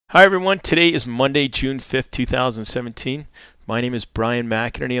Hi everyone, today is Monday, June 5th, 2017. My name is Brian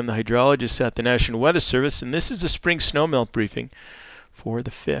McInerney. I'm the hydrologist at the National Weather Service, and this is a spring snowmelt briefing for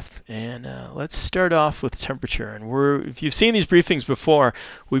the 5th. And let's start off with temperature. And if you've seen these briefings before,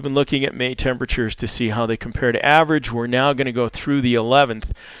 we've been looking at May temperatures to see how they compare to average. We're now going to go through the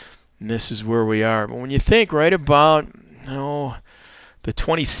 11th, and this is where we are. But when you think right about, the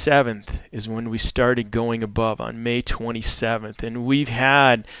 27th is when we started going above, on May 27th, and we've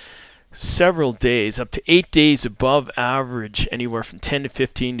had several days, up to 8 days above average, anywhere from 10 to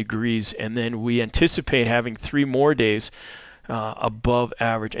 15 degrees, and then we anticipate having 3 more days above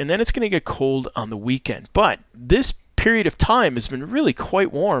average, and then it's going to get cold on the weekend. But this period of time has been really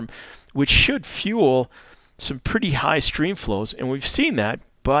quite warm, which should fuel some pretty high stream flows, and we've seen that,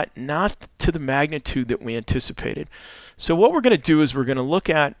 but not to the magnitude that we anticipated. So what we're going to do is we're going to look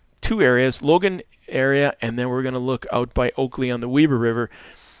at 2 areas, Logan area, and then we're going to look out by Oakley on the Weber River.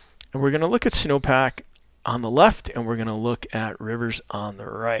 And we're going to look at snowpack on the left, and we're going to look at rivers on the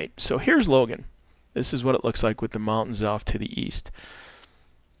right. So here's Logan. This is what it looks like with the mountains off to the east.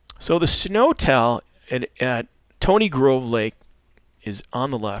 So the snow tell at Tony Grove Lake is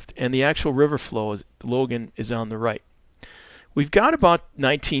on the left, and the actual river flow, Logan, is on the right. We've got about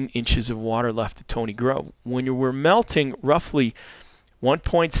 19 inches of water left at Tony Grove. When we're melting roughly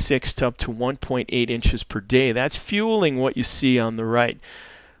 1.6 to up to 1.8 inches per day, that's fueling what you see on the right.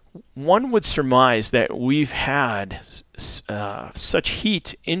 One would surmise that we've had such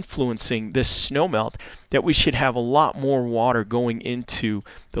heat influencing this snowmelt that we should have a lot more water going into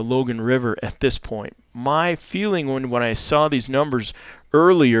the Logan River at this point. My feeling when I saw these numbers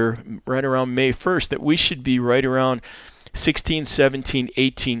earlier, right around May 1st, that we should be right around 16, 17,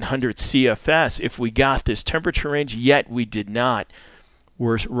 1800 CFS if we got this temperature range, yet we did not.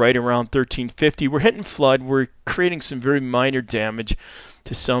 We're right around 1350. We're hitting flood. We're creating some very minor damage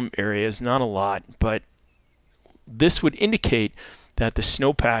to some areas, not a lot, but this would indicate that the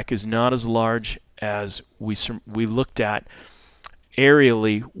snowpack is not as large as we looked at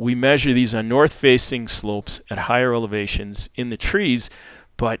aerially. We measure these on north-facing slopes at higher elevations in the trees,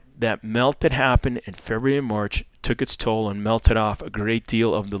 but that melt that happened in February and March took its toll and melted off a great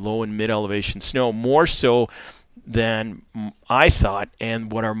deal of the low and mid elevation snow, more so than I thought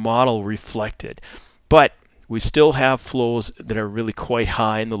and what our model reflected. But we still have flows that are really quite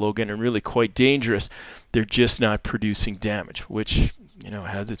high in the Logan and really quite dangerous. They're just not producing damage, which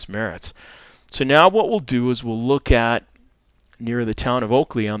has its merits. So now what we'll do is we'll look at near the town of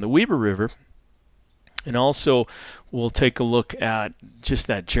Oakley on the Weber River, and also we'll take a look at just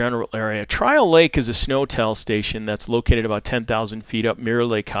that general area. Trial Lake is a snow tell station that's located about 10,000 feet up Mirror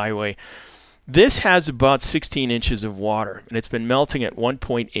Lake Highway. This has about 16 inches of water, and it's been melting at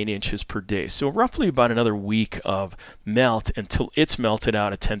 1.8 inches per day. So roughly about another week of melt until it's melted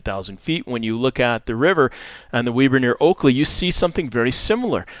out at 10,000 feet. When you look at the river and the Weber near Oakley, you see something very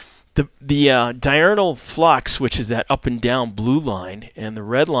similar. The diurnal flux, which is that up and down blue line, and the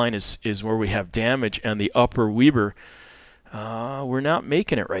red line is where we have damage, and the upper Weber, we're not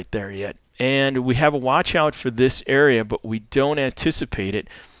making it right there yet. And we have a watch out for this area, but we don't anticipate it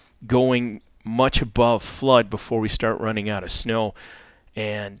going much above flood before we start running out of snow.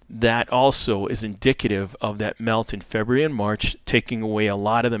 And that also is indicative of that melt in February and March, taking away a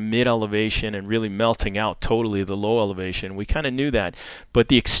lot of the mid-elevation and really melting out totally the low elevation. We kind of knew that, but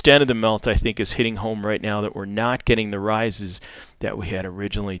the extent of the melt, I think, is hitting home right now, that we're not getting the rises that we had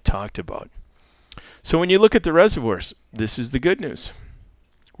originally talked about. So when you look at the reservoirs, this is the good news.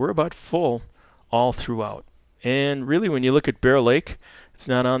 We're about full all throughout. And really, when you look at Bear Lake, it's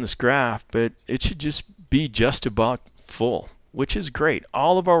not on this graph, but it should just be just about full, which is great.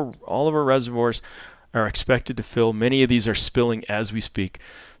 All of our reservoirs are expected to fill. Many of these are spilling as we speak.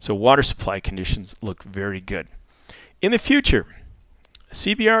 So water supply conditions look very good. In the future,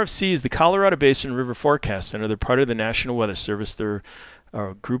 CBRFC is the Colorado Basin River Forecast Center. They're part of the National Weather Service. They're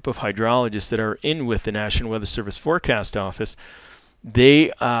a group of hydrologists that are in with the National Weather Service Forecast Office.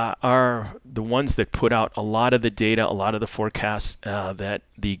 They are the ones that put out a lot of the data, a lot of the forecasts, that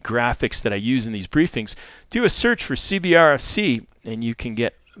the graphics that I use in these briefings. Do a search for CBRFC, and you can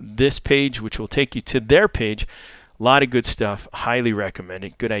get this page, which will take you to their page. A lot of good stuff. Highly recommend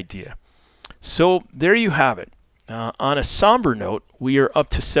it. Good idea. So there you have it. On a somber note, we are up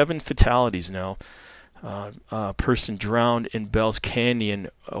to 7 fatalities now. A person drowned in Bell's Canyon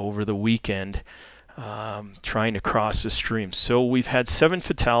over the weekend, trying to cross the stream. So we've had 7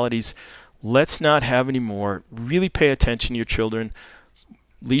 fatalities. Let's not have any more. Really pay attention to your children.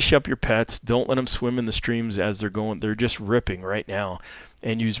 leash up your pets. Don't let them swim in the streams as they're going. They're just ripping right now.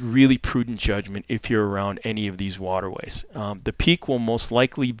 And use really prudent judgment if you're around any of these waterways. The peak will most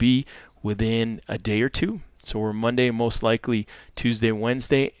likely be within a day or two. So we're Monday, most likely Tuesday,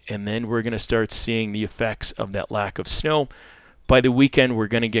 Wednesday, and then we're going to start seeing the effects of that lack of snow. By the weekend, we're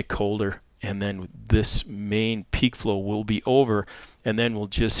going to get colder, and then this main peak flow will be over, and then we'll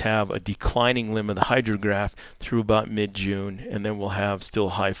just have a declining limb of the hydrograph through about mid-June, and then we'll have still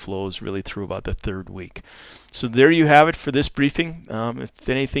high flows really through about the 3rd week. So there you have it for this briefing. If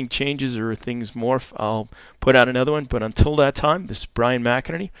anything changes or things morph, I'll put out another one. But until that time, this is Brian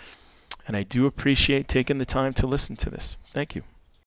McInerney, and I do appreciate taking the time to listen to this. Thank you.